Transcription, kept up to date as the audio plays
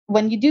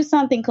when you do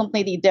something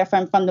completely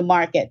different from the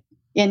market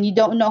and you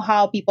don't know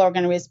how people are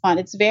going to respond,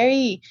 it's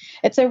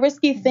a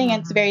risky thing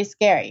and it's very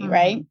scary,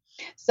 right?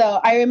 So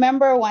I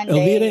remember one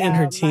day... Elvita and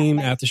her team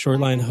at the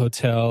Shoreline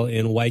Hotel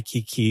in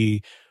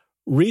Waikiki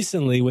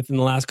recently, within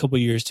the last couple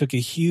of years, took a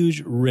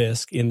huge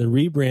risk in the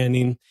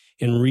rebranding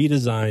and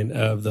redesign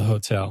of the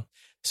hotel.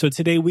 So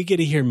today we get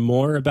to hear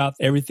more about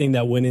everything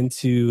that went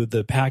into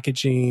the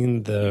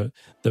packaging, the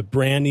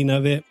branding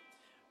of it.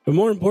 But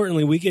more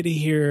importantly, we get to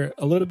hear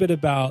a little bit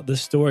about the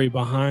story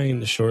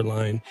behind the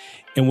Shoreline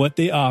and what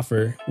they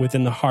offer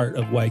within the heart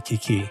of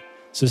Waikiki.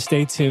 So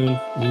stay tuned.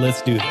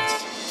 Let's do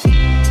this.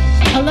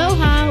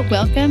 Aloha.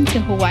 Welcome to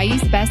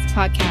Hawaii's Best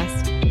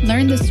Podcast.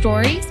 Learn the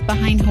stories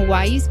behind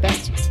Hawaii's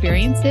best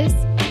experiences,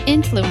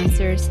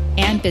 influencers,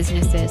 and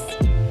businesses.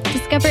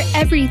 Discover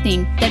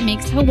everything that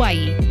makes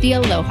Hawaii the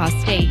Aloha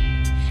State.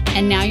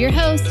 And now your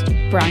host,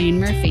 Brian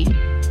Murphy.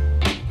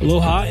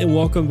 Aloha and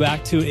welcome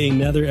back to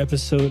another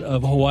episode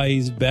of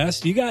Hawaii's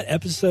Best. You got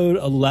episode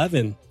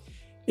 11.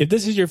 If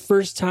this is your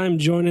first time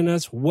joining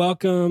us,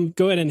 welcome.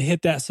 Go ahead and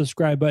hit that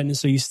subscribe button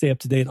so you stay up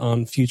to date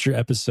on future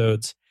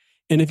episodes.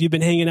 And if you've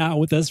been hanging out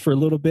with us for a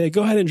little bit,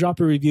 go ahead and drop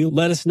a review.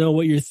 Let us know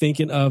what you're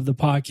thinking of the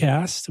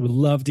podcast. We'd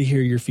love to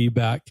hear your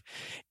feedback.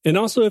 And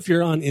also, if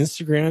you're on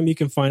Instagram, you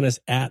can find us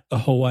at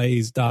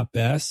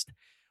hawaiis.best.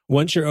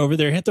 Once you're over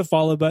there, hit the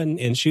follow button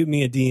and shoot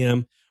me a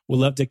DM. We'd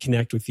love to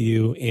connect with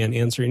you and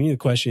answer any of the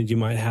questions you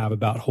might have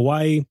about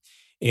Hawaii.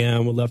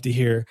 And we'd love to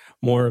hear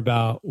more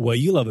about what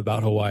you love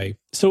about Hawaii.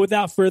 So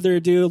without further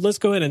ado, let's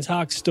go ahead and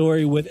talk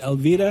story with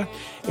Elvita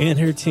and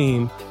her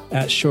team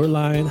at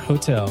Shoreline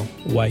Hotel,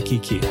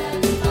 Waikiki.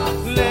 Let's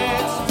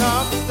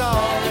talk story.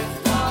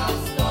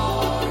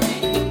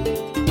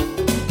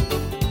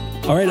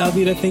 All right,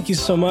 Elvita, thank you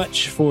so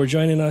much for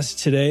joining us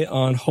today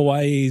on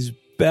Hawaii's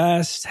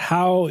Best.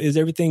 How is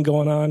everything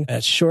going on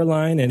at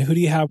Shoreline, and who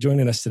do you have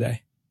joining us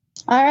today?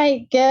 All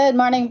right. Good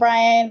morning,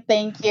 Brian.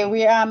 Thank you.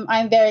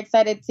 I'm very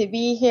excited to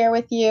be here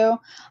with you.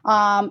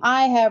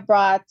 I have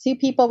brought two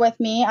people with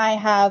me. I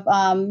have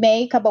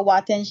May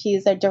Kabawatan.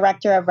 She's a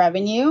director of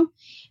revenue.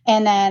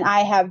 And then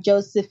I have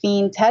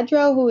Josephine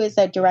Tedrow, who is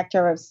a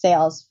director of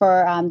sales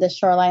for the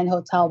Shoreline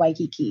Hotel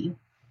Waikiki.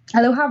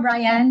 Aloha,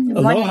 Brian. Good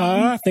Aloha.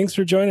 morning. Thanks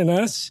for joining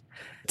us.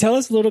 Tell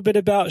us a little bit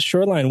about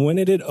Shoreline. When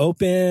did it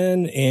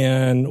open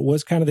and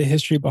what's kind of the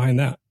history behind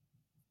that?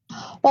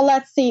 Well,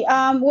 let's see.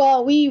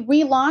 We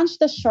relaunched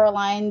the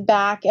Shoreline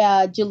back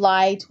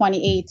July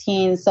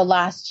 2018, so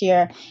last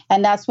year,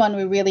 and that's when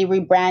we really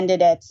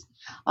rebranded it.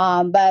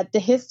 But the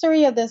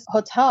history of this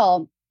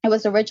hotel, it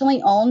was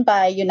originally owned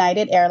by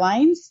United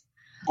Airlines,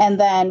 and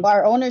then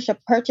our ownership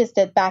purchased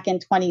it back in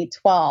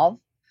 2012.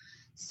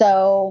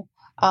 So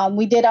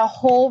we did a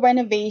whole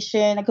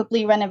renovation, a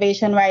complete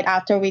renovation right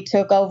after we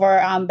took over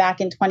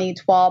back in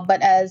 2012.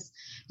 But as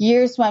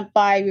years went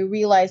by, we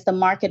realized the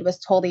market was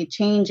totally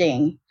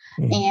changing.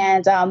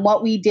 And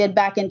what we did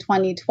back in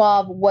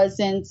 2012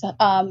 wasn't,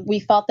 we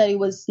felt that it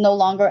was no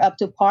longer up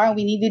to par and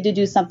we needed to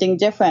do something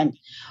different.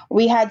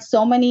 We had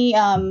so many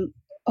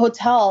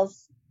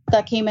hotels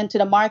that came into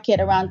the market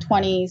around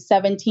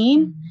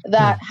 2017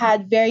 that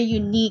had very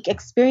unique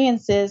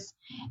experiences.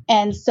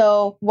 And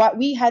so what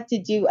we had to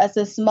do as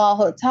a small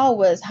hotel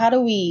was, how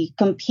do we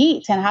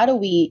compete and how do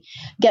we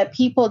get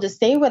people to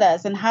stay with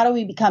us and how do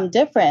we become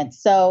different?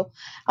 So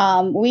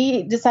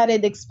we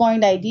decided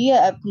exploring the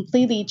idea of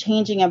completely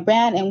changing a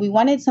brand, and we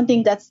wanted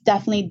something that's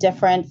definitely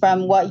different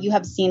from what you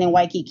have seen in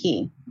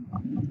Waikiki.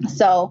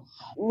 So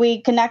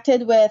we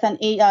connected with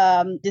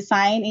an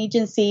design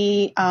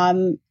agency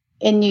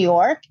in New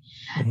York,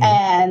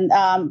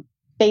 and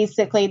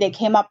basically, they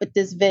came up with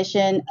this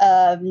vision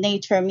of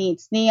nature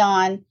meets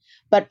neon,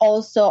 but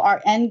also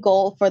our end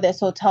goal for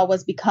this hotel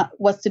was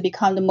to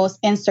become the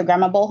most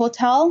Instagrammable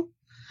hotel.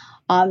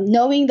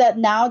 Knowing that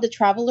now the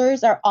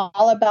travelers are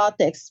all about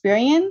the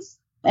experience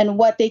and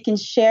what they can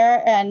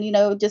share and,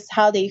 just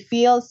how they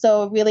feel.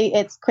 So really,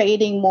 it's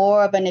creating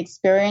more of an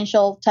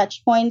experiential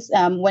touch points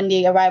when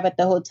they arrive at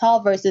the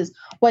hotel versus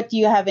what do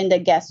you have in the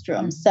guest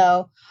room.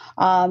 So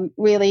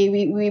really,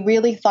 we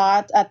really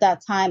thought at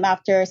that time,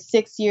 after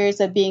 6 years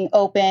of being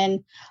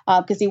open,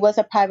 because it was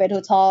a private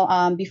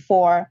hotel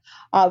before,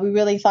 we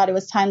really thought it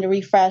was time to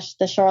refresh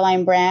the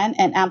Shoreline brand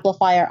and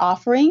amplify our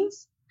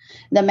offerings,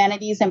 the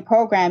amenities and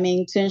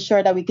programming to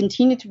ensure that we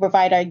continue to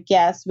provide our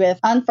guests with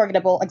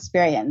unforgettable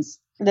experience.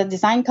 The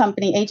design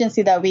company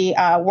agency that we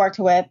worked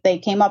with, they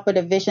came up with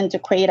a vision to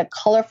create a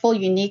colorful,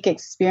 unique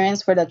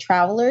experience for the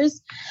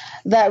travelers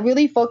that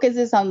really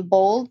focuses on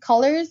bold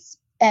colors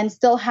and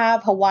still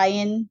have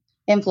Hawaiian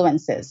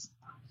influences.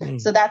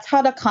 So that's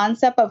how the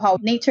concept of how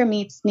nature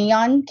meets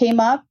neon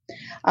came up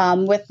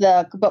with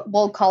the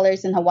bold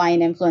colors and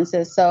Hawaiian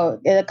influences.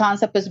 So the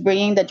concept was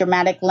bringing the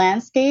dramatic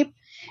landscape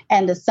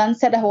and the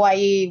sunset of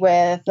Hawaii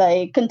with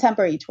a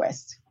contemporary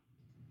twist.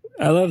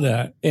 I love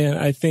that. And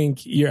I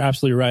think you're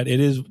absolutely right. It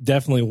is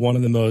definitely one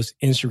of the most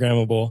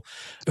Instagrammable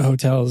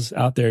hotels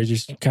out there.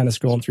 Just kind of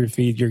scrolling through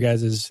feed, your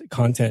guys'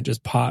 content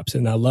just pops.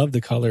 And I love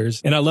the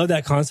colors. And I love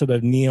that concept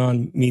of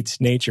neon meets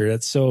nature.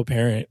 That's so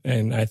apparent.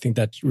 And I think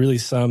that really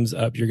sums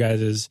up your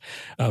guys'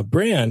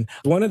 brand.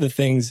 One of the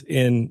things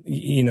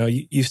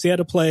you stay at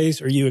a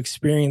place or you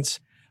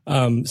experience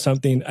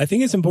something, I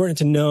think it's important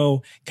to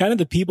know kind of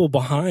the people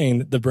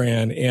behind the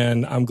brand.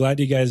 And I'm glad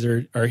you guys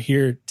are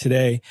here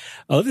today.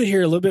 I'd love to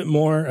hear a little bit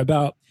more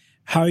about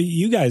how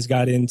you guys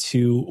got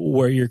into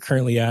where you're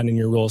currently at in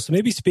your roles. So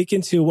maybe speak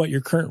into what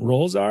your current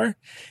roles are,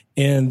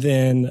 and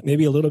then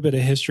maybe a little bit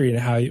of history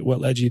and what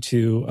led you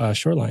to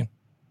Shoreline.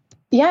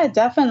 Yeah,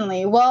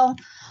 definitely. Well,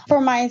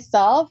 for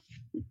myself,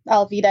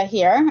 Alvita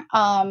here.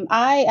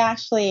 I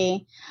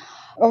actually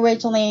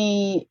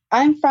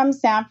I'm from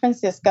San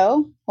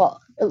Francisco. Well,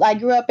 I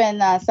grew up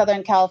in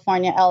Southern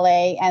California,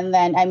 LA, and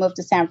then I moved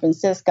to San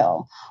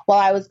Francisco. While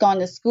I was going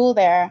to school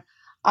there,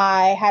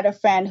 I had a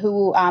friend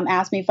who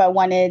asked me if I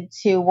wanted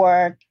to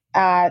work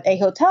at a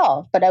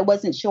hotel, but I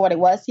wasn't sure what it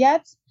was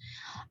yet.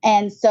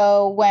 And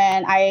so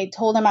when I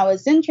told him I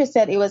was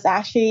interested, it was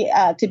actually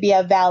to be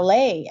a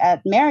valet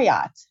at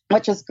Marriott,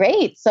 which was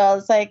great. So I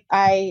was like,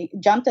 I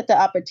jumped at the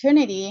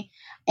opportunity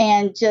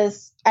and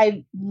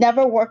I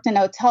never worked in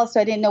a hotel, so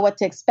I didn't know what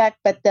to expect.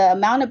 But the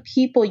amount of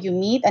people you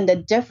meet and the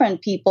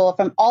different people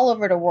from all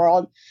over the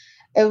world,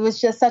 it was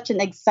just such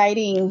an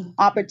exciting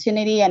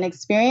opportunity and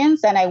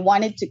experience. And I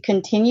wanted to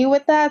continue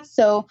with that.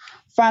 So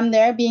from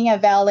there, being a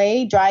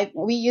valet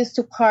we used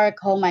to park,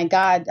 oh my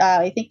God,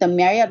 I think the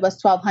Marriott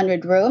was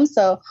 1,200 rooms.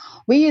 So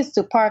we used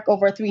to park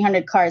over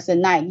 300 cars a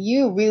night.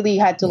 You really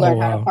had to learn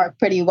how to park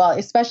pretty well,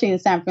 especially in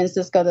San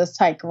Francisco, those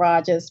tight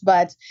garages.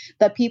 But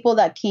the people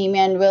that came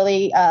in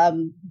really,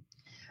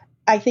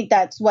 I think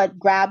that's what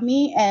grabbed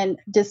me, and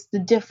just the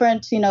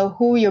different,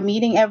 who you're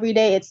meeting every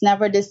day. It's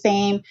never the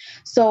same.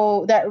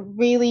 So that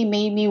really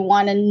made me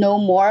want to know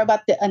more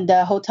about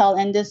the hotel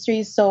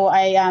industry. So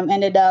I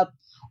ended up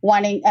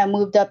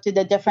moved up to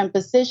the different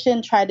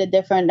position, tried the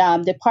different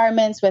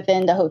departments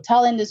within the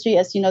hotel industry.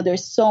 As you know,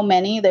 there's so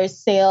many. There's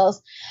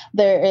sales,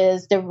 there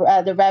is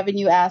the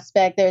revenue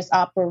aspect, there's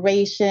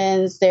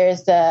operations,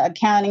 there's the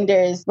accounting,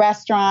 there's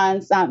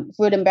restaurants,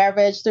 food and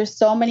beverage. There's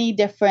so many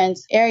different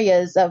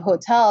areas of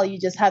hotel. You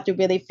just have to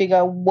really figure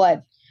out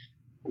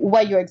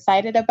what you're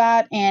excited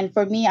about. And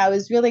for me, I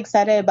was really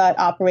excited about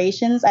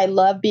operations. I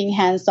love being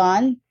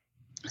hands-on.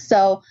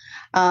 So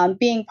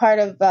being part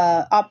of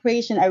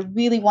operation, I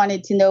really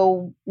wanted to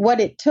know what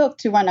it took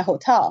to run a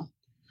hotel.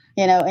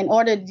 In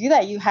order to do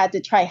that, you had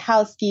to try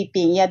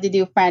housekeeping, you had to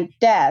do front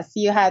desk,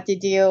 you had to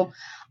do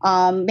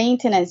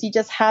maintenance. You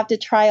just have to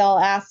try all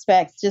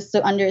aspects just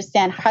to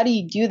understand, how do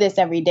you do this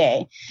every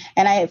day?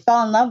 And I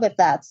fell in love with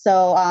that.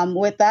 So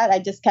with that, I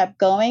just kept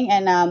going,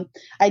 and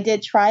I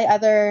did try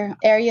other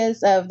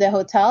areas of the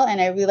hotel,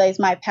 and I realized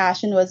my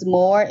passion was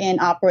more in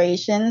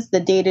operations,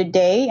 the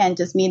day-to-day, and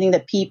just meeting the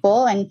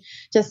people and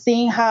just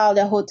seeing how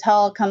the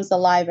hotel comes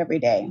alive every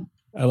day.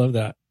 I love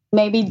that.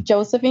 Maybe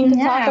Josephine can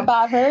talk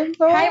about her.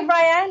 Hi,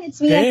 Brian.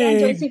 It's me again,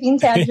 Josephine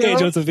Tedro. Hey,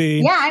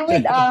 Josephine. Yeah, I'm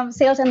with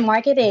sales and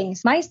marketing.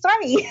 My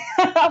story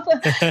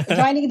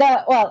joining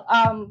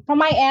from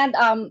my end,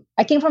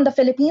 I came from the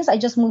Philippines. I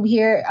just moved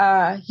here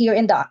on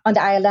the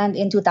island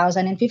in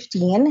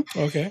 2015.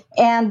 Okay.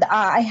 And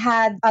I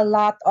had a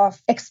lot of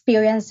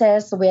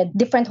experiences with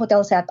different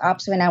hotel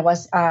setups when I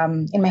was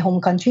in my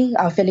home country,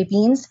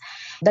 Philippines.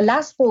 The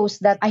last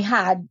post that I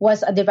had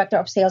was a director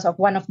of sales of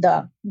one of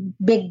the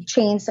big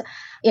chains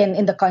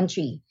in the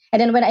country.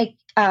 And then when I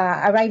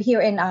arrived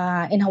here in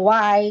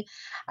Hawaii,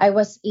 I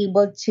was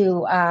able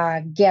to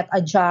get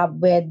a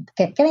job with,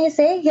 can I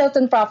say,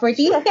 Hilton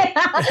Property?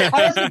 I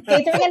was with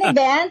catering and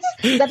events.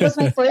 That was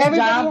my first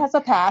Everybody job. has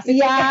a past.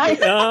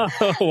 Yeah.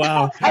 Oh,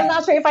 wow. I'm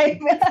not sure if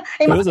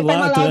I'm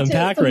allowed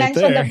to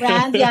mention the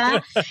brand. Yeah.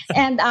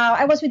 And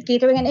I was with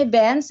catering and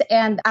events.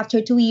 And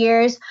after 2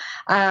 years,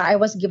 I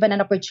was given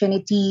an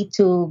opportunity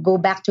to go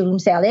back to room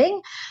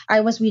selling. I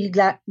was really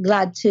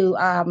glad to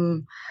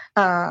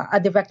a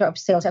director of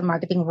sales and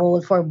marketing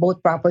role for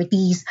both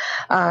properties,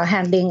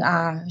 handling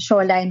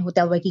Shoreline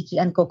Hotel Waikiki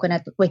and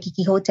Coconut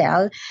Waikiki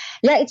Hotel.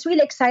 Yeah, it's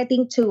really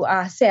exciting to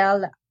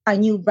sell a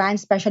new brand,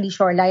 especially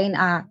Shoreline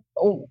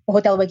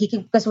Hotel Waikiki,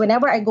 because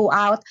whenever I go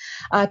out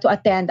to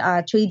attend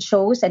trade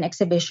shows and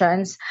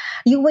exhibitions,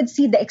 you would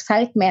see the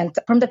excitement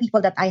from the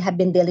people that I have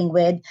been dealing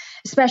with.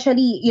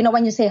 Especially,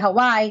 when you say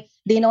Hawaii,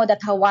 they know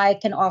that Hawaii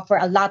can offer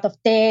a lot of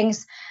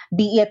things,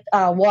 be it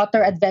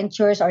water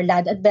adventures or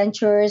land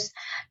adventures.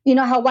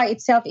 Hawaii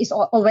itself is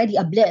already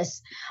a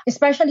bliss,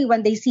 especially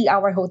when they see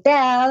our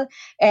hotel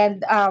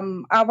and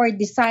our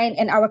design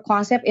and our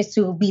concept is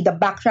to be the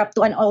backdrop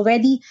to an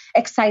already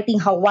exciting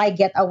Hawaii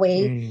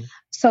getaway.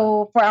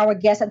 So for our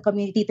guests and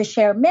community to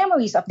share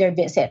memories of their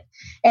visit.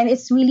 And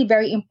it's really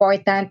very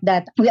important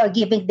that we are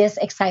giving this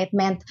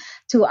excitement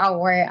to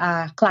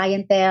our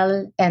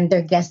clientele and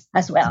their guests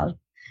as well.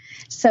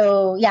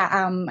 So yeah,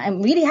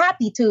 I'm really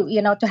happy to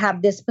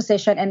have this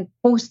position and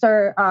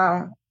poster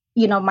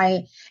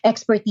my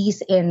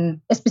expertise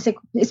in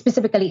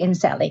specifically in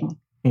selling.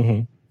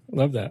 Mm-hmm.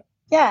 Love that.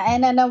 Yeah.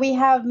 And then we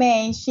have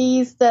May.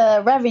 She's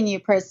the revenue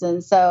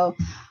person. So,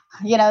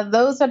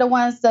 those are the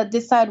ones that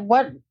decide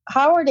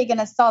how are they going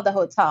to sell the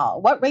hotel?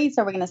 What rates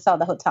are we going to sell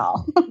the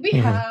hotel? We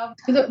have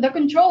the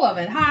control of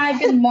it. Hi,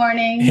 good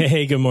morning.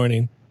 Hey, good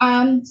morning.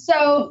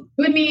 So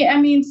with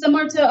me,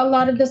 similar to a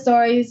lot of the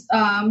stories,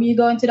 you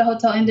go into the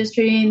hotel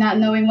industry not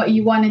knowing what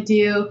you want to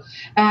do.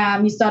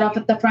 You start off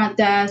at the front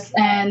desk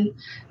and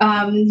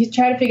you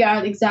try to figure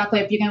out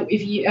exactly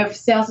if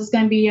sales is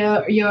going to be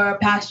your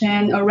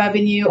passion or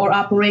revenue or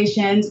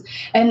operations.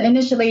 And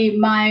initially,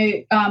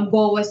 my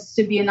goal was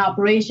to be in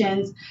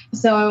operations.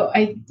 So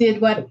I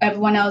did what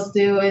everyone else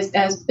do is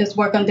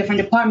work on different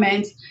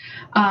departments.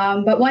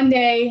 But one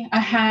day I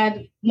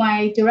had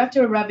my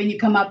director of revenue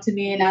come up to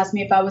me and ask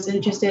me if I was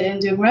interested in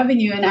doing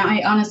revenue. And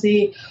I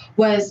honestly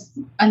was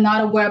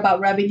not aware about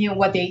revenue and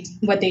what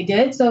they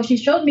did. So she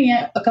showed me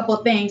a couple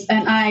of things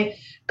and I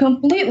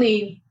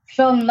completely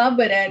fell in love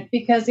with it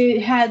because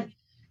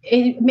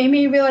it made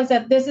me realize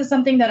that this is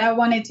something that I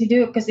wanted to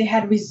do because it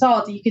had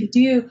results. You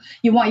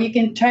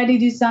can try to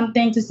do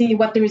something to see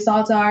what the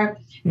results are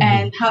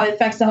and how it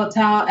affects the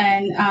hotel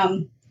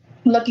and,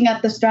 looking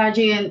at the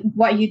strategy and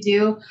what you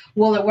do,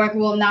 will it work,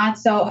 will not?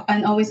 So,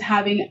 and always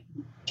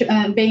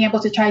being able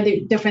to try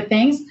different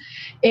things,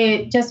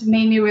 it just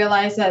made me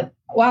realize that,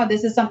 wow,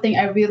 this is something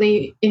I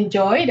really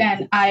enjoyed.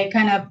 And I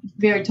kind of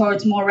veered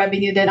towards more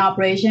revenue than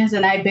operations.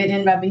 And I've been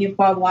in revenue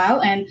for a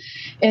while. And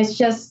it's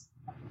just,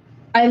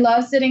 I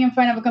love sitting in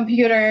front of a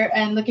computer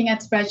and looking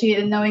at spreadsheet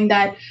and knowing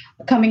that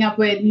coming up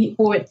with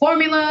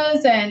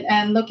formulas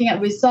and looking at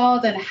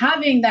results and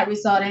having that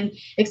result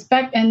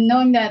and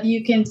knowing that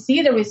you can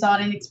see the result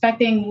and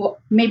expecting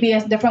maybe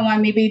a different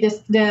one, maybe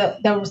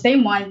the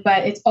same one,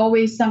 but it's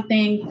always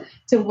something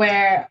to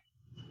where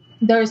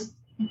there's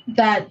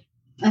that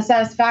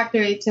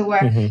satisfactory to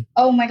where,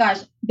 oh my gosh,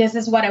 this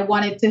is what I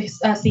wanted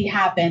to see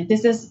happen.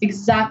 This is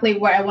exactly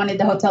where I wanted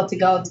the hotel to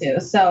go to.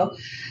 So,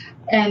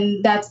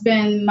 and that's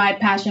been my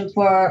passion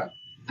for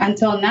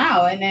until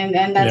now.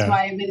 And that's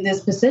why I'm in this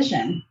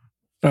position.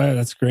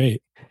 That's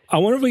great. I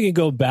wonder if we can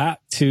go back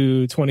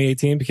to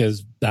 2018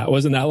 because that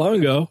wasn't that long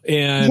ago.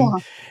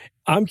 And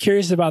I'm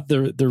curious about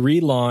the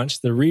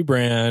relaunch, the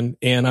rebrand.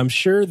 And I'm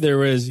sure there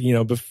was,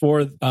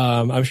 before,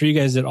 I'm sure you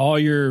guys did all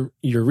your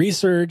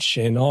research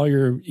and all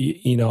your,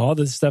 all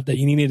the stuff that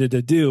you needed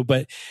to do.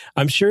 But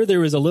I'm sure there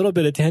was a little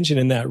bit of tension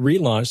in that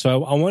relaunch.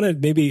 So I want to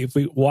maybe, if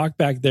we walk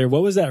back there,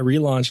 what was that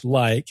relaunch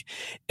like?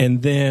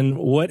 And then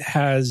what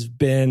has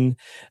been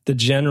the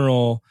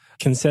general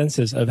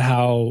consensus of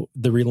how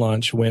the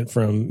relaunch went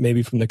from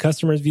the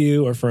customer's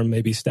view or from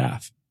maybe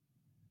staff?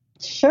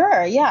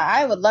 Sure. Yeah,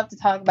 I would love to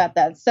talk about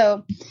that.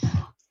 So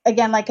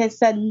again, like I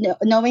said,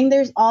 knowing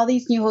there's all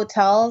these new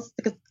hotels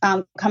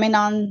coming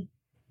on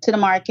to the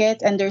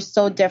market and they're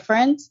so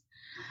different,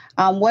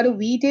 what do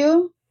we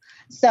do?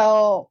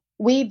 So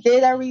we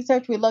did our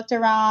research, we looked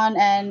around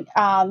and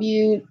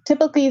you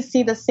typically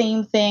see the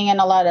same thing in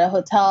a lot of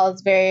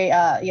hotels, very,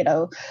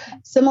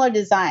 similar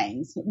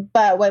designs.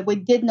 But what we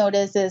did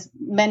notice is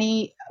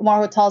many more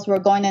hotels were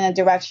going in a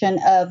direction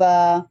of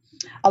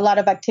a lot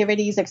of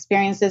activities,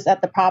 experiences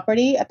at the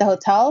property, at the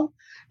hotel,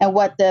 and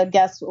what the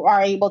guests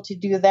are able to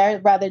do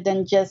there rather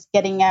than just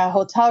getting a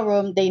hotel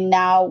room.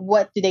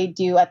 What do they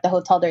do at the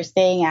hotel they're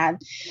staying at?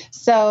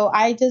 So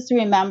I just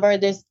remember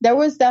there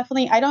was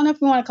definitely, I don't know if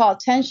we want to call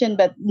it tension,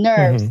 but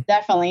nerves,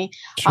 definitely.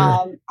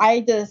 Sure. I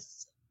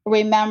just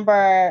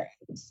remember,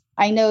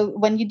 I know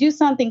when you do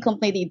something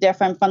completely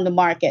different from the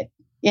market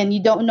and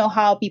you don't know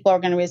how people are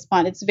going to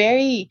respond, it's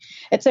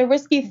a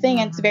risky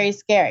thing and it's very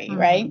scary,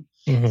 right?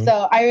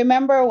 So I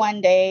remember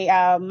one day,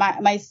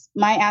 my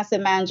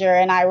asset manager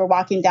and I were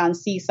walking down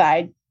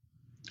Seaside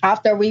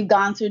after we've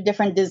gone through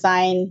different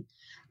design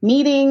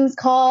meetings,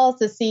 calls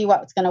to see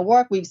what's going to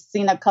work. We've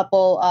seen a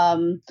couple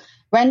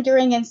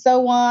rendering and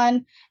so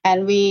on.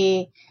 And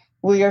we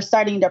are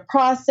starting the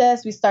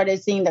process. We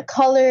started seeing the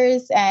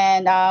colors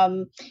and,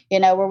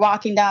 we're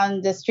walking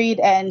down the street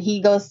and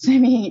he goes to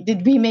me,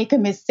 "Did we make a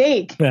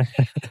mistake?"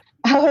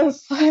 I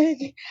was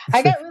like,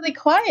 I got really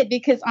quiet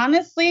because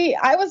honestly,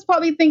 I was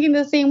probably thinking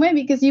the same way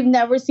because you've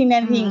never seen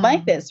anything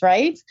like this,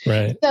 right?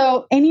 Right.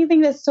 So anything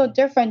that's so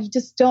different, you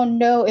just don't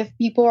know if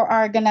people are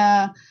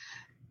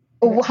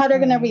how they're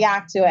gonna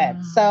react to it.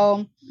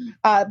 So,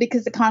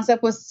 because the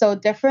concept was so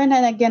different,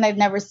 and again, I've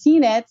never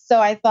seen it, so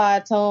I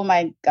thought, oh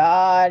my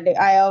God,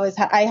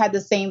 I had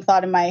the same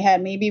thought in my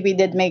head. Maybe we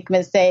did make a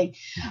mistake,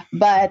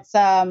 but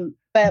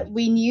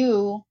we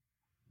knew,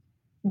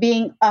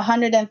 being a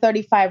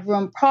 135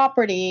 room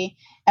property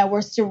and we're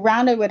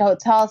surrounded with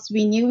hotels,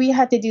 we knew we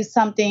had to do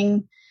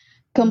something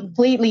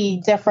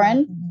completely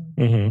different.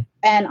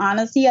 And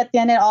honestly, at the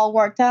end, it all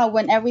worked out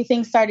when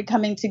everything started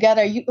coming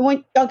together.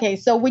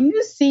 So when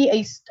you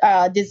see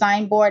a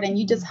design board and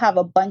you just have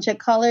a bunch of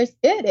colors,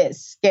 it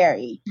is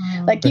scary.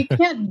 Like you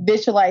can't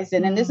visualize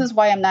it. And this is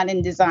why I'm not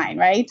in design,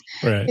 right?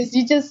 Because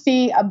you just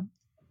see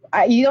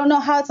you don't know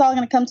how it's all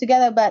going to come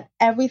together, but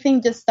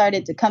everything just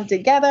started to come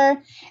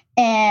together.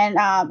 And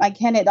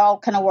again, it all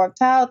kind of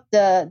worked out.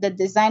 The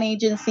design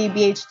agency,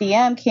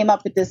 BHDM, came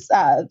up with this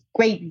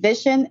great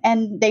vision,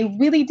 and they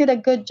really did a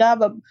good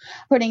job of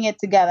putting it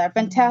together. A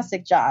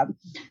fantastic job.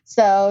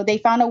 So they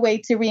found a way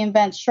to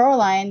reinvent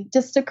Shoreline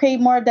just to create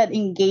more of that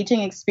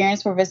engaging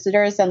experience for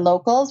visitors and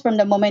locals from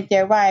the moment they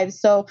arrive.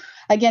 So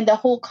again, the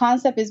whole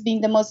concept is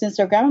being the most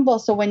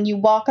Instagrammable. So when you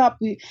walk up,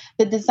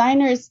 the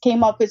designers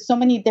came up with so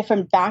many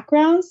different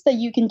backgrounds that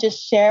you can just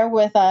share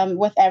with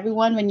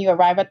everyone when you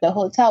arrive at the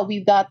hotel.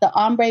 We've got the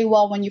ombre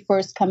wall when you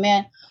first come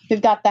in.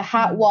 We've got the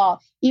hat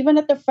wall. Even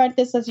at the front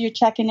desk as you're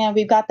checking in,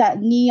 we've got that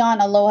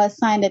neon aloha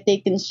sign that they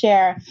can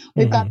share.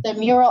 We've got the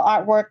mural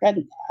artwork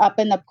up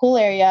in the pool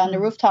area on the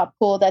rooftop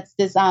pool that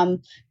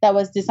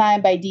was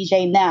designed by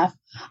DJ Neff.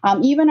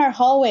 Even our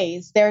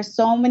hallways, there are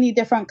so many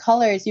different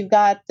colors. You've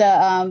got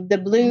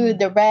the blue,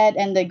 the red,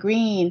 and the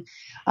green.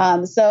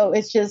 So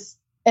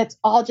it's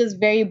all just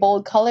very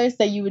bold colors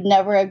that you would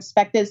never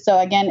expected. So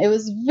again, it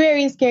was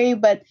very scary,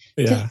 but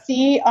to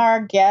see our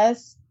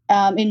guests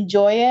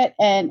enjoy it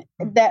and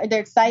their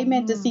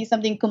excitement to see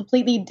something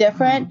completely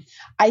different.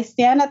 I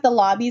stand at the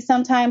lobby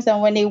sometimes, and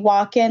when they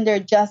walk in, they're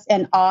just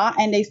in awe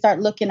and they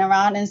start looking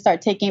around and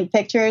start taking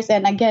pictures.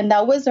 And again,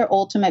 that was their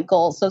ultimate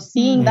goal. So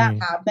seeing that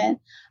happen,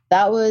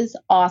 that was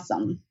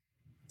awesome.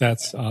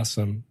 That's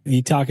awesome.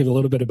 You talked a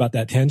little bit about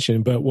that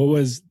tension, but what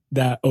was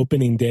that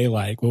opening day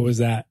like? What was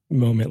that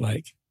moment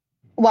like?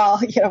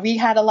 Well, we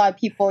had a lot of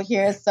people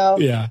here, so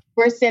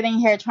we're sitting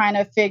here trying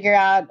to figure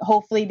out,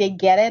 hopefully they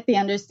get it, they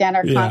understand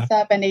our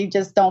concept, and they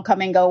just don't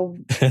come and go,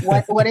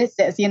 what is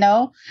this,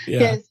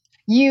 Because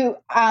I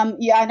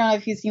don't know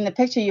if you've seen the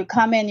picture, you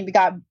come in, you've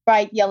got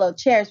bright yellow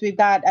chairs, we've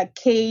got a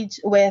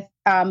cage with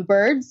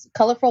birds,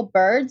 colorful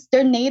birds.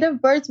 They're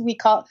native birds.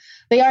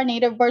 They are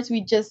native birds. We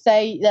just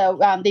say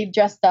they've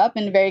dressed up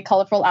in very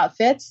colorful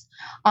outfits,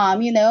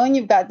 and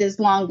you've got this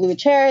long blue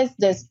chairs,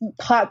 this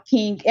hot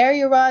pink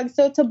area rug.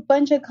 So it's a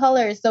bunch of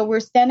colors. So we're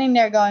standing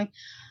there going,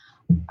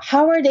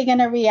 how are they going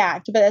to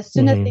react? But as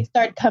soon as they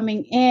start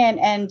coming in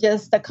and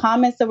just the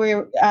comments that we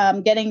were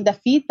getting, the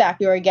feedback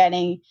we were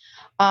getting,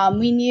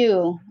 we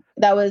knew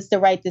that was the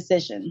right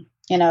decision.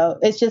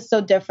 It's just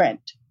so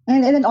different.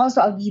 And then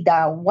also,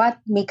 Alvida, what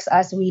makes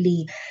us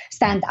really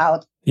stand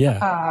out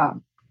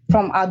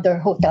from other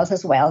hotels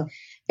as well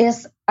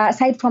is,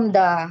 aside from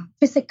the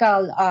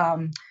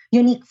physical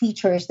unique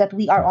features that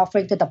we are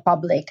offering to the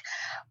public,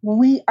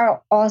 we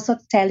are also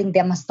telling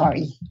them a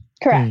story.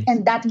 Correct.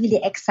 And that really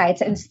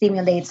excites and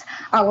stimulates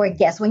our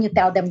guests when you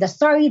tell them the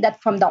story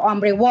that from the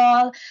ombre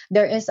wall,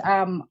 there is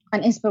an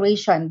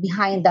inspiration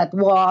behind that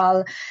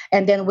wall.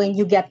 And then when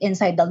you get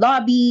inside the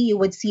lobby, you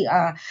would see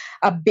a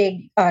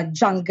big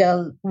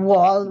jungle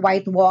wall,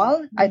 white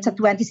wall. It's at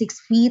 26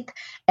 feet.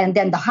 And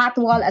then the hot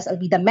wall, as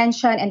Alvida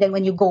mentioned. And then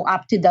when you go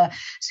up to the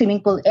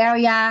swimming pool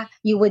area,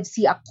 you would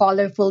see a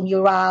colorful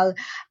mural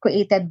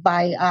created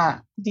by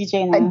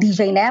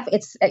DJ Neff.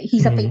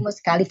 He's a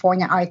famous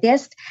California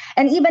artist.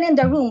 And even in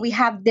the room, we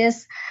have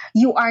this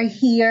 "You Are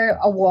Here"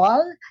 a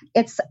wall.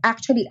 It's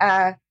actually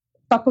a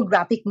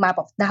topographic map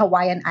of the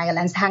Hawaiian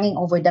Islands hanging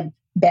over the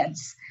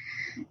beds.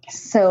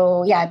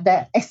 So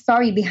the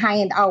story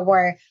behind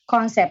our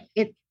concept,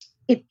 it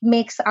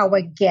makes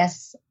our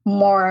guests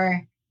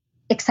more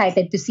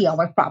excited to see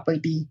our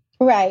property.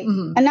 Right.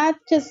 And not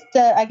just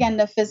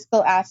the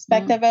physical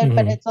aspect of it,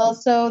 but it's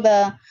also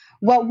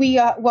what we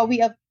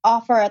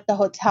offer at the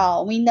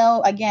hotel. We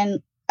know, again,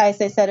 as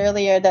I said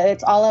earlier, that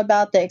it's all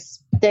about the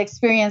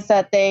experience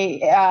that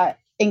they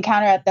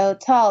encounter at the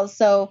hotel.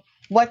 So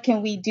what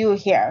can we do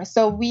here?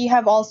 So we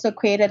have also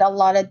created a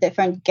lot of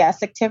different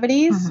guest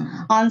activities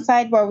on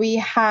site where we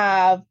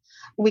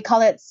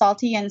call it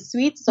salty and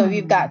sweet. So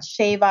we've got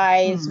shave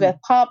ice with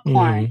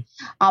popcorn.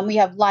 We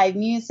have live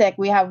music.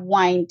 We have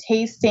wine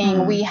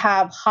tasting. We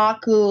have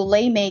haku,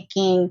 lei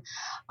making.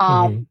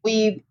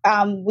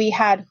 We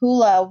had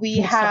hula. We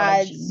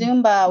had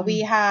Zumba. We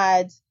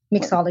had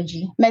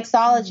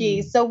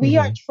mixology. So we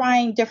are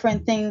trying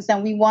different things,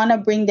 and we want to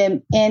bring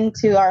them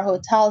into our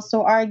hotel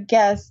so our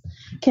guests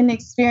can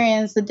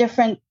experience the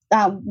different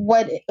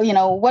what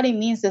it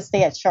means to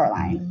stay at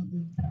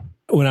Shoreline.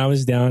 When I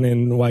was down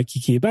in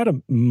Waikiki about a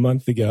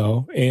month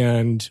ago,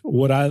 and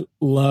what I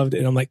loved,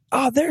 and I'm like,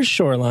 oh, there's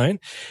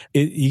Shoreline.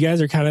 You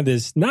guys are kind of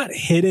this not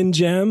hidden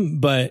gem,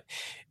 but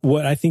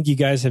what I think you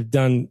guys have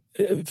done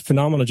a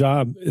phenomenal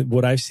job.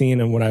 What I've seen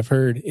and what I've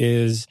heard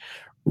is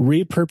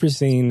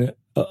repurposing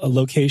a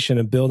location,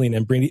 a building,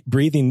 and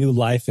breathing new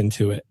life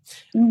into it.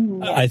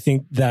 I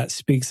think that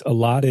speaks a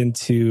lot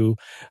into,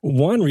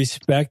 one,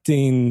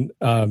 respecting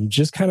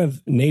just kind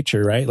of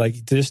nature, right?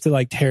 Like just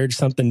to tear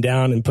something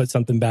down and put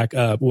something back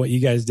up. What you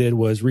guys did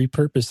was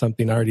repurpose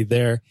something already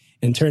there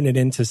and turn it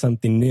into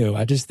something new.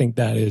 I just think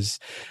that is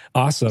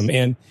awesome.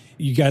 And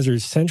you guys are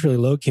centrally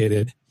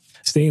located.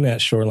 Staying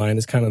at Shoreline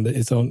is kind of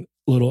its own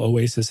little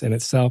oasis in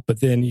itself,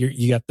 but then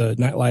you got the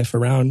nightlife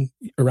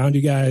around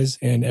you guys,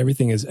 and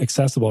everything is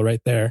accessible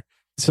right there.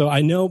 So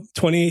I know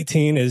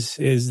 2018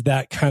 is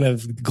that kind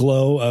of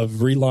glow of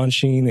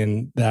relaunching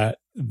and that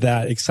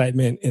that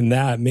excitement in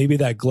that, maybe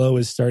that glow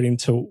is starting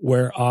to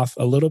wear off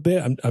a little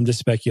bit. I'm just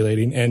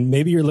speculating. And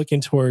maybe you're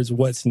looking towards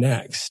what's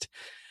next.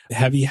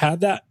 Have you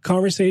had that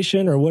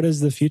conversation, or what does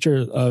the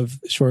future of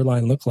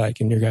Shoreline look like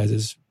in your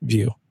guys'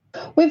 view?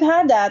 We've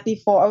had that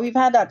before. We've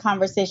had that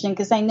conversation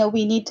because I know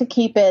we need to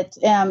keep it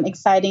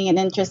exciting and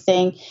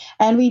interesting.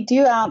 And we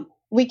do,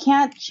 we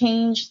can't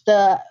change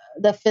the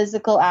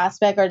physical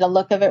aspect or the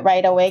look of it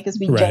right away because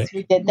we just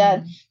redid that.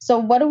 Mm-hmm. So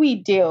what do we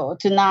do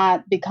to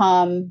not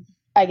become,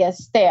 I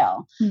guess,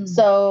 stale?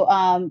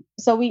 Mm-hmm.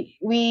 So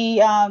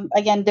we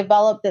again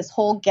develop this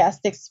whole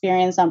guest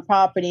experience on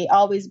property,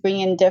 always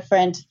bring in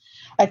different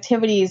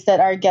activities that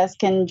our guests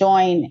can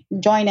join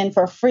in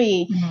for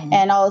free, mm-hmm.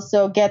 and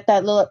also get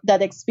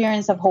that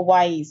experience of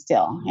Hawaii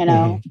still, you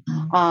know.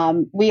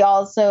 Mm-hmm. We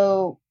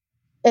also,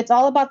 it's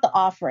all about the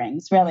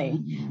offerings really,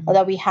 mm-hmm.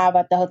 that we have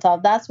at the hotel.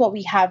 That's what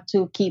we have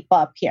to keep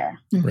up here.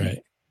 Mm-hmm.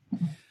 Right.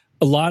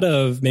 A lot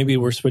of, maybe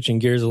we're switching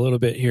gears a little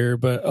bit here,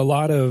 but a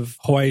lot of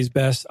Hawaii's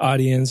Best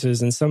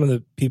audiences and some of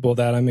the people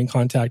that I'm in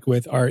contact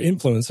with are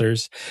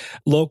influencers,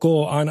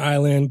 local, on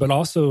island, but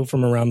also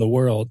from around the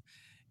world.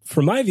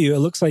 From my view, it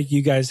looks like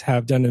you guys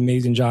have done an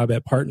amazing job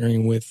at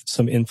partnering with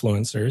some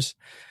influencers.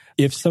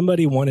 If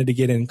somebody wanted to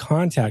get in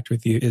contact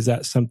with you, is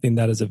that something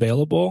that is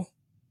available?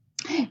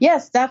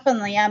 Yes,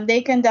 definitely.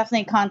 They can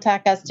definitely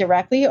contact us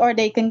directly, or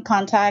they can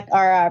contact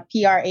our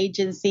PR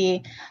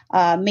agency,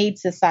 Made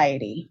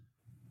Society.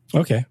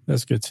 Okay,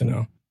 that's good to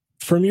know.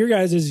 From your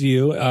guys'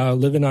 view,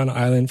 living on an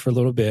island for a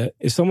little bit,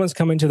 if someone's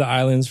coming to the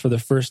islands for the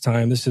first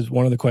time, this is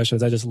one of the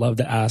questions I just love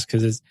to ask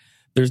because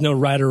there's no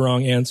right or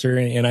wrong answer.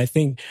 And I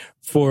think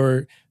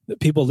for the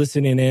people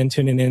listening in,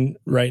 tuning in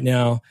right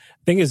now,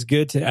 I think it's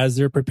good to, as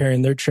they're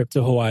preparing their trip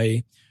to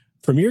Hawaii,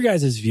 from your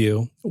guys'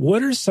 view,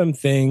 what are some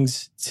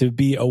things to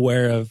be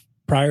aware of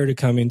prior to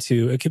coming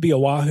to, it could be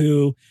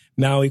Oahu,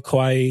 Maui,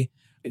 Kauai,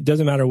 it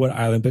doesn't matter what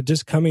island, but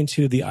just coming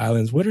to the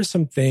islands, what are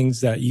some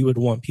things that you would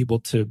want people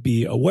to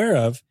be aware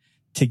of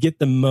to get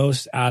the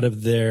most out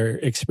of their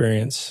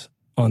experience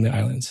on the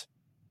islands?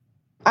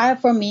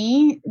 For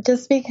me,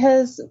 just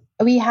because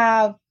we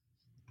have,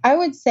 I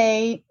would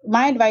say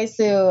my advice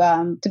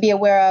to be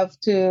aware of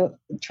to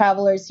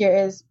travelers here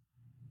is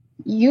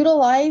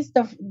utilize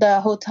the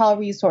hotel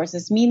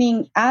resources,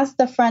 meaning ask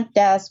the front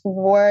desk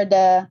where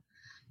the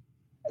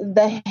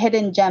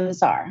hidden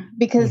gems are,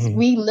 because mm-hmm.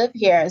 we live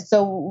here.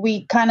 So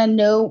we kind of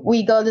know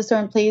we go to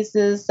certain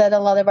places that a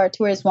lot of our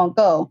tourists won't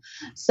go.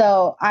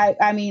 So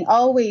I mean,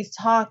 always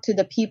talk to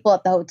the people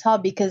at the hotel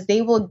because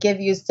they will give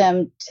you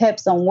some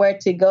tips on where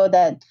to go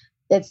that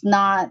it's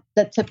not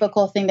the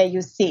typical thing that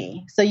you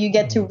see. So you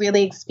get to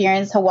really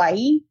experience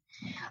Hawaii,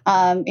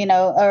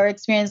 or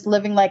experience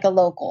living like a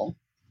local.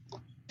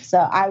 So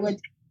I would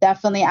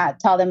definitely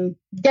tell them,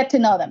 get to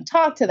know them,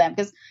 talk to them.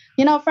 Because,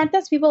 front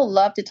desk people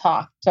love to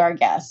talk to our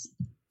guests.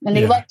 And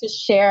they like to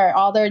share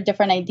all their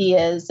different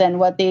ideas and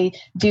what they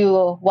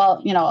do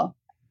while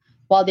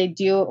they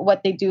do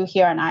what they do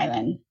here on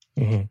island.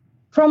 Mm-hmm.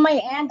 From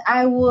my end,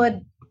 I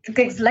would,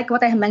 like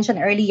what I mentioned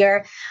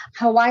earlier,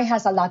 Hawaii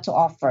has a lot to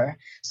offer.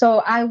 So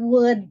I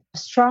would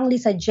strongly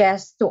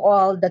suggest to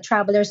all the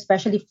travelers,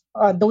 especially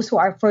those who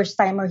are first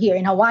timer here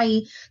in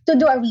Hawaii, to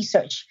do a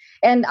research.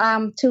 And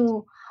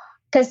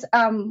because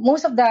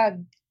most of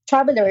the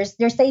travelers,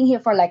 they're staying here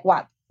for like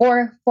what,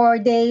 4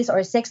 days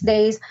or 6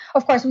 days.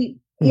 Of course,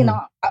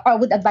 I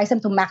would advise them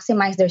to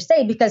maximize their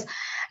stay because,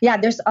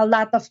 there's a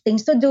lot of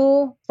things to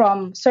do,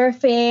 from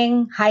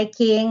surfing,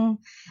 hiking,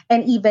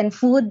 and even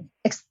food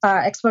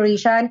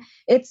exploration.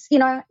 It's,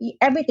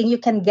 everything, you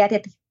can get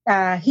it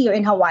here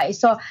in Hawaii.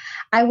 So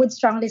I would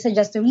strongly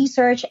suggest to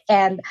research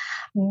and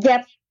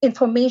get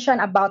information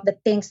about the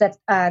things that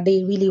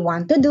they really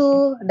want to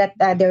do, that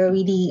they're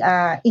really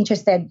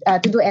interested to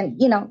do, and,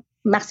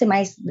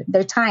 maximize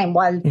their time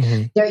while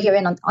mm-hmm. they're here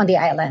on the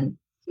island.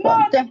 No,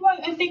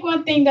 I think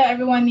one thing that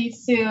everyone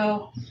needs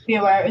to be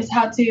aware of is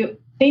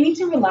they need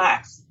to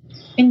relax,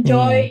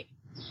 enjoy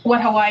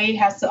what Hawaii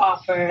has to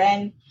offer.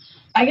 And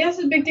I guess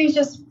the big thing is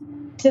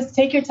just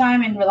take your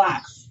time and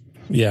relax.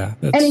 Yeah.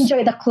 And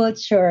enjoy the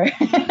culture.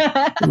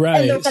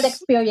 Right. And local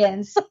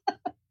experience.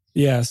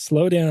 Yeah.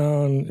 Slow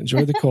down,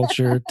 enjoy the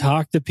culture,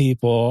 talk to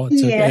people.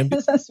 Yes,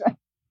 that's right.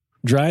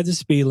 Drive the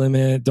speed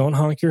limit. Don't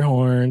honk your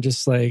horn.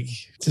 It's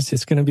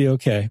going to be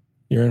okay.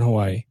 You're in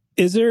Hawaii.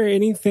 Is there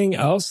anything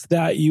else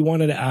that you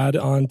wanted to add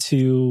on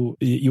to,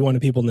 you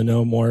wanted people to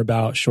know more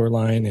about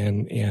Shoreline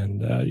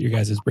and your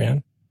guys'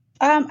 brand?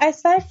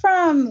 Aside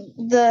from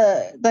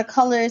the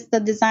colors, the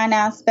design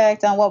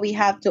aspect, and what we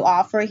have to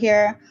offer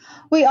here,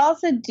 we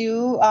also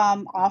do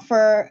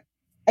offer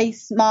a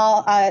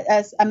small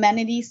as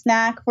amenity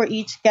snack for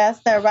each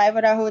guest that arrive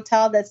at our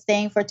hotel that's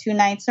staying for 2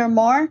 nights or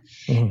more.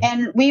 Mm-hmm.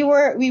 And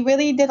we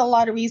really did a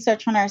lot of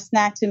research on our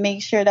snack to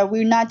make sure that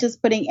we're not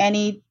just putting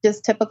any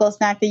just typical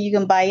snack that you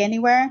can buy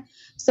anywhere.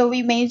 So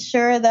we made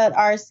sure that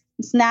our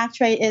snack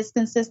tray is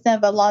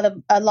consistent of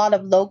a lot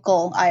of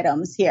local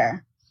items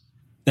here.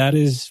 That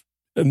is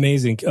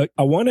amazing.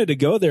 I wanted to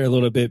go there a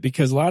little bit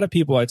because a lot of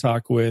people I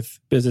talk with,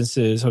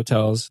 businesses,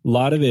 hotels, a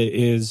lot of it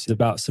is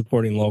about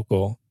supporting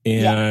local.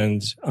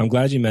 And I'm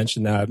glad you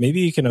mentioned that.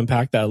 Maybe you can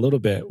unpack that a little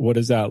bit. What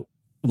does that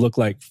look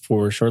like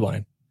for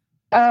Shoreline?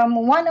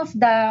 One of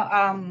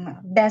the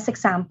best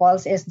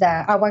examples is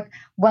our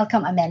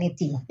welcome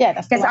amenity. Yeah,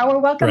 that's because our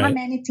welcome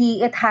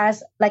amenity, it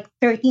has like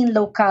 13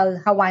 local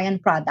Hawaiian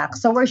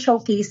products. So we're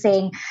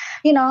showcasing,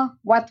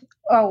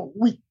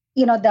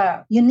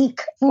 the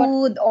unique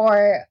food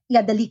or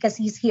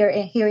delicacies here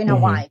in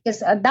Hawaii.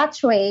 Because that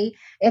way,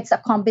 it's a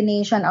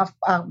combination of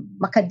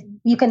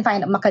you can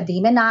find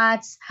macadamia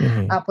nuts,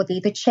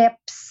 potato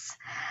chips.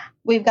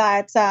 We've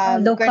got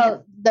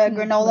the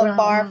granola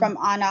bar from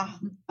Anahola.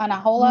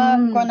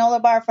 Granola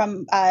bar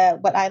from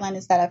what island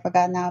is that? I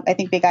forgot now. I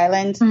think Big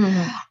Island.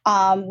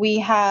 We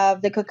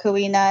have the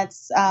kukui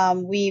nuts.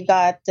 We've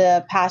got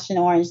the passion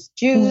orange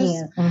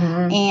juice.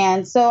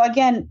 And so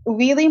again,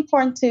 really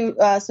important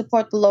to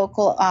support the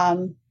local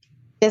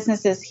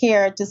businesses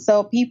here.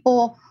 So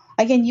people,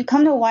 again, you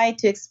come to Hawaii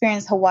to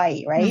experience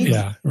Hawaii, right?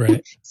 Yeah,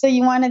 right. So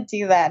you want to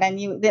do that,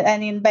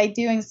 and by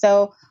doing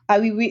so,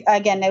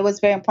 it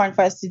was very important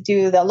for us to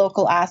do the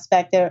local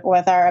aspect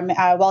with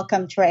our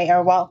welcome tray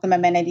or welcome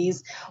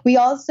amenities. We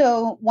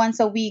also once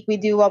a week we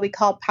do what we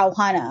call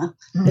pauhana,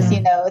 because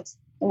it's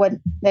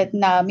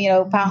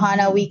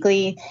pauhana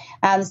weekly.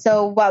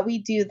 So what we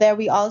do there,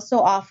 we also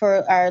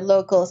offer our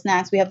local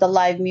snacks. We have the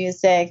live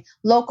music,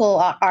 local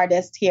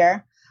artists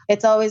here.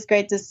 It's always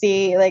great to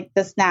see like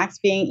the snacks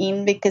being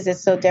eaten because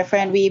it's so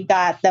different. We've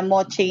got the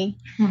mochi,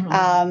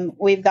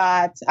 we've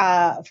got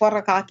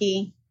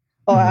forakaki,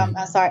 or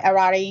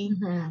arari,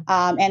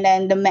 and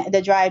then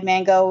the dried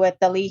mango with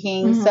the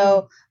lihing.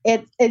 So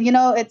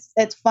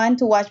it's fun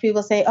to watch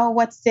people say, "Oh,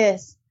 what's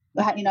this?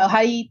 How do you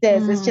eat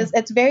this?"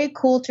 It's very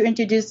cool to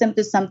introduce them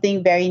to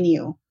something very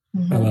new.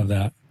 I love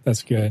that.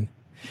 That's good.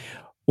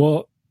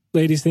 Well,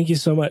 ladies, thank you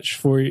so much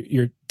for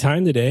your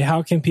time today.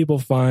 How can people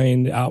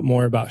find out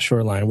more about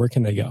Shoreline? Where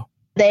can they go?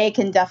 They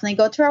can definitely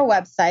go to our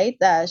website,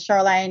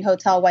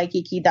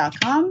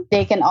 ShorelineHotelWaikiki.com.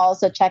 They can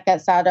also check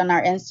us out on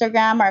our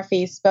Instagram, our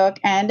Facebook,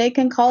 and they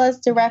can call us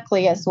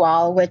directly as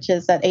well, which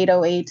is at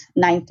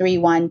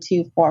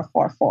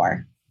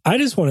 808-931-2444. I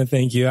just want to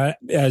thank you.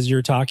 As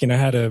you're talking, I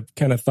had a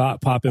kind of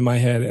thought pop in my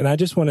head, and I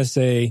just want to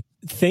say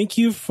thank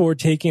you for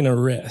taking a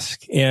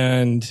risk.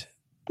 And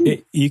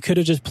you could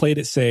have just played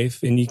it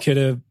safe, and you could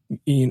have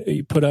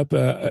you put up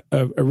a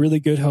really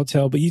good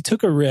hotel, but you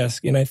took a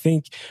risk, and I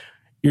think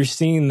you're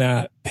seeing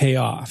that pay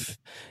off.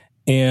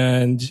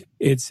 And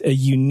it's a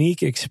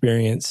unique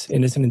experience,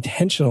 and it's an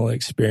intentional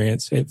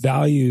experience. It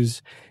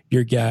values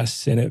your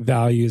guests, and it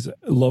values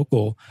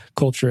local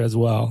culture as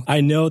well.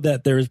 I know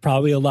that there was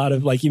probably a lot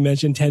of, like you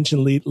mentioned,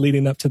 tension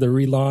leading up to the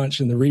relaunch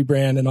and the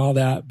rebrand and all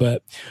that,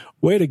 but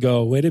way to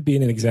go. Way to be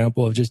an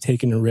example of just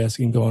taking a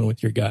risk and going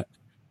with your gut.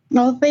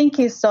 Well, thank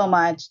you so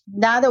much.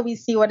 Now that we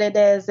see what it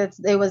is,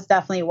 it was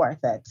definitely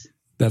worth it.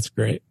 That's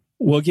great.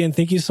 Well, again,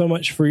 thank you so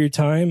much for your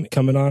time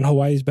coming on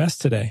Hawaii's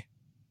Best today.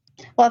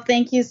 Well,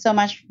 thank you so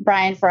much,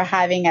 Brian, for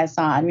having us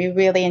on. We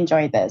really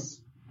enjoyed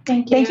this.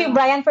 Thank you. Thank you,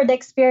 Brian, for the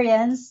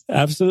experience.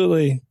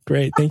 Absolutely.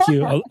 Great. Thank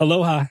you.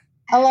 Aloha.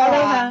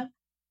 Aloha.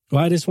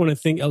 Well, I just want to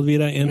thank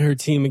Elvira and her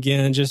team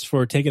again just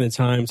for taking the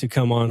time to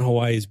come on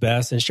Hawaii's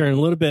Best and sharing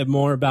a little bit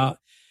more about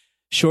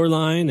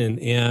Shoreline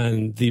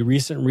and the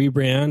recent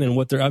rebrand and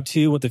what they're up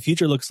to, what the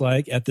future looks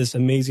like at this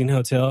amazing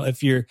hotel.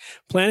 If you're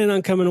planning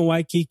on coming to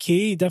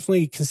Waikiki,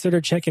 definitely consider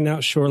checking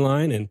out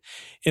Shoreline.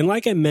 And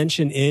like I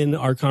mentioned in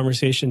our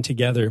conversation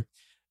together,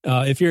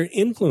 if you're an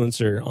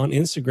influencer on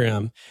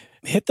Instagram,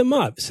 hit them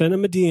up, send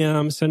them a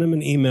DM, send them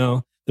an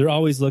email. They're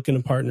always looking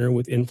to partner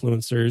with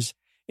influencers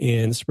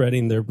in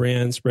spreading their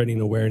brand, spreading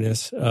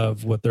awareness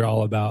of what they're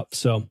all about.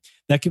 So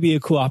that could be a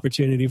cool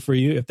opportunity for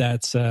you if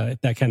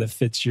if that kind of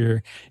fits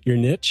your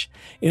niche.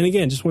 And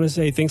again, just want to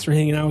say thanks for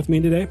hanging out with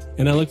me today.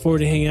 And I look forward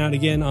to hanging out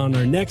again on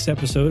our next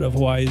episode of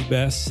Hawaii's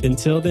Best.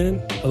 Until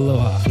then,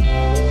 aloha.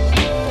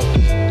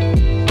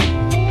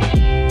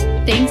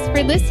 Thanks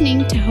for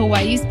listening to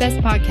Hawaii's Best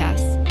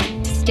podcast.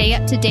 To stay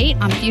up to date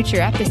on future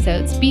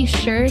episodes, be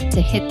sure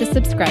to hit the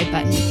subscribe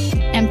button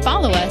and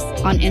follow us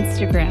on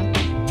Instagram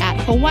at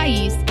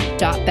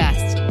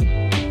hawaiis.best.